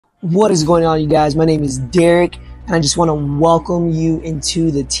What is going on, you guys? My name is Derek, and I just want to welcome you into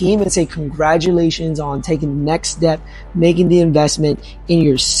the team and say congratulations on taking the next step, making the investment in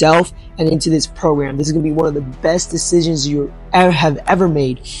yourself and into this program. This is going to be one of the best decisions you have ever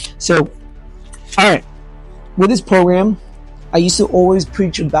made. So, all right, with this program, I used to always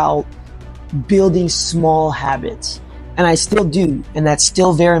preach about building small habits, and I still do, and that's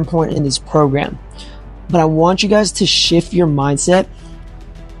still very important in this program. But I want you guys to shift your mindset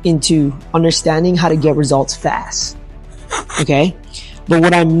into understanding how to get results fast. Okay? But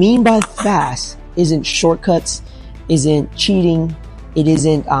what I mean by fast isn't shortcuts, isn't cheating, it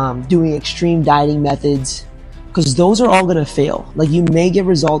isn't doing extreme dieting methods, because those are all going to fail. Like, you may get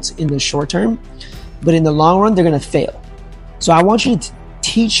results in the short term, but in the long run, they're going to fail. So I want you to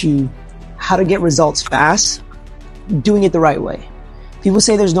teach you how to get results fast, doing it the right way. People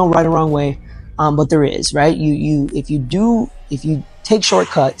say there's no right or wrong way, but there is, right? If you take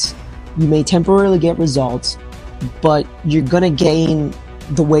shortcuts, you may temporarily get results, but you're gonna gain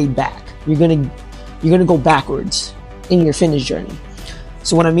the way back. You're gonna go backwards in your fitness journey.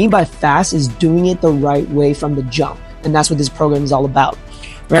 So what I mean by fast is doing it the right way from the jump, and that's what this program is all about.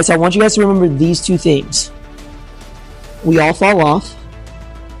 Right? So I want you guys to remember these two things. We all fall off,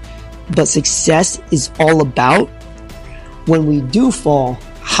 but success is all about when we do fall,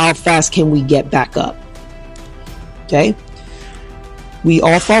 how fast can we get back up? Okay? We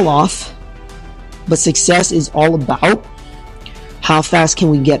all fall off, but success is all about how fast can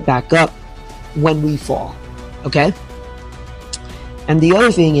we get back up when we fall, okay? And the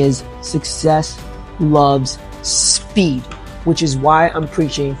other thing is success loves speed, which is why I'm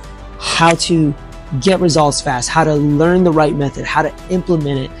preaching how to get results fast, how to learn the right method, how to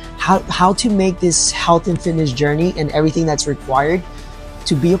implement it, how to make this health and fitness journey and everything that's required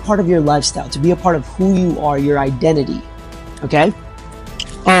to be a part of your lifestyle, to be a part of who you are, your identity, okay?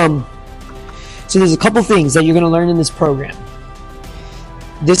 So there's a couple things that you're going to learn in this program.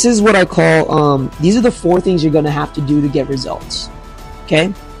 This is what I call, these are the 4 things you're going to have to do to get results.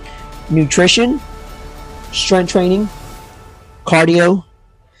 Okay? Nutrition, strength training, cardio,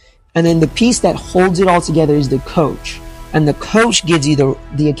 and then the piece that holds it all together is the coach. And the coach gives you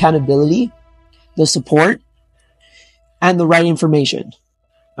the accountability, the support, and the right information.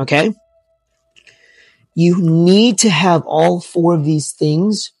 Okay? You need to have all 4 of these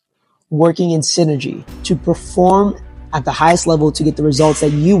things working in synergy to perform at the highest level to get the results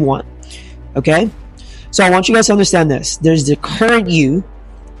that you want. Okay? So I want you guys to understand this. There's the current you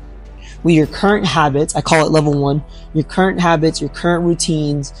with your current habits. I call it level 1. Your current habits, your current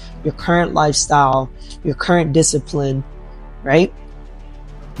routines, your current lifestyle, your current discipline, right?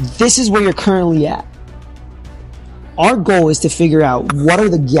 This is where you're currently at. Our goal is to figure out what are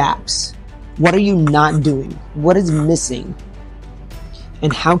the gaps. What are you not doing? What is missing?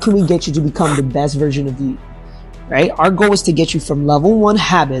 And how can we get you to become the best version of you? Right? Our goal is to get you from level 1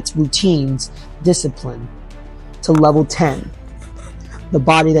 habits, routines, discipline to level 10. The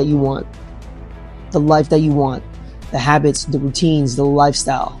body that you want, the life that you want, the habits, the routines, the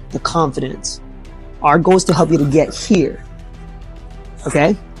lifestyle, the confidence. Our goal is to help you to get here.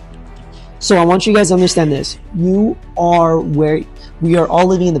 Okay? So I want you guys to understand this. You are where we are all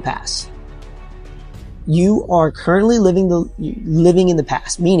living in the past. You are currently living in the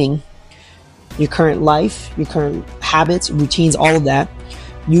past, meaning your current life, your current habits, routines, all of that.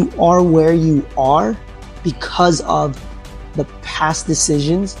 You are where you are because of the past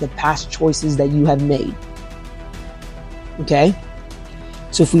decisions, the past choices that you have made. Okay?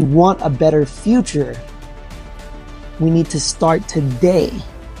 So if we want a better future, we need to start today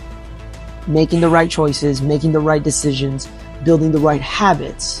making the right choices, making the right decisions, building the right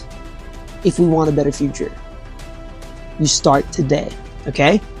habits. If we want a better future, you start today.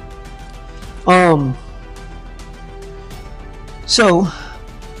 Okay? So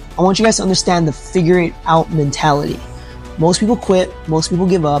I want you guys to understand the figure it out mentality. Most people quit, most people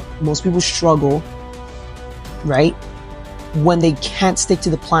give up, most people struggle, right? When they can't stick to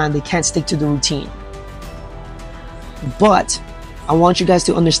the plan, they can't stick to the routine. But I want you guys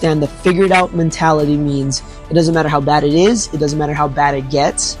to understand the figure it out mentality means it doesn't matter how bad it is, it doesn't matter how bad it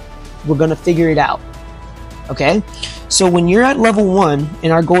gets, we're gonna figure it out. Okay? So when you're at level 1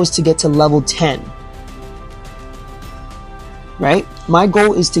 and our goal is to get to level 10, right? My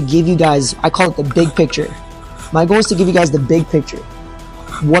goal is to give you guys, I call it the big picture. My goal is to give you guys the big picture.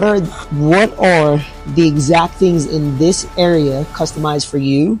 What are the exact things in this area customized for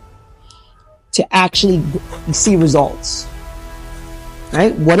you to actually see results?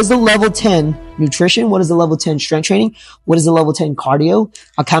 Right? What is the level 10 nutrition? What is the level 10 strength training? What is the level 10 cardio,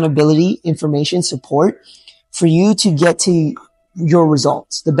 accountability, information, support for you to get to your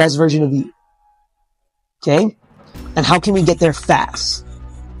results, the best version of you. Okay? And how can we get there fast?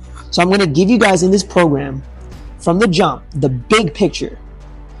 So I'm going to give you guys in this program, from the jump, the big picture.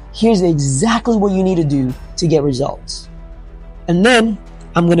 Here's exactly what you need to do to get results. And then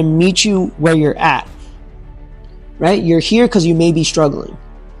I'm going to meet you where you're at. Right? You're here because you may be struggling.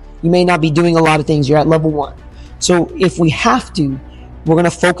 You may not be doing a lot of things. You're at level 1. So if we have to, we're going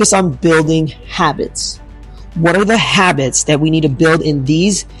to focus on building habits. What are the habits that we need to build in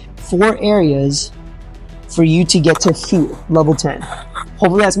these 4 areas for you to get to here, level 10?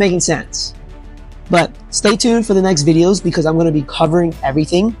 Hopefully that's making sense. But stay tuned for the next videos because I'm going to be covering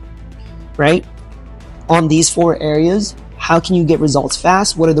everything, right? On these 4 areas. How can you get results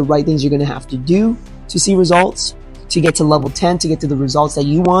fast? What are the right things you're going to have to do to see results, to get to level 10, to get to the results that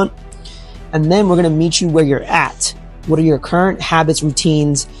you want? And then we're going to meet you where you're at. What are your current habits,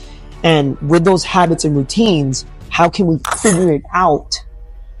 routines? And with those habits and routines, how can we figure it out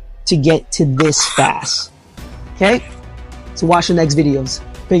to get to this fast? Okay? So watch the next videos.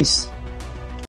 Peace.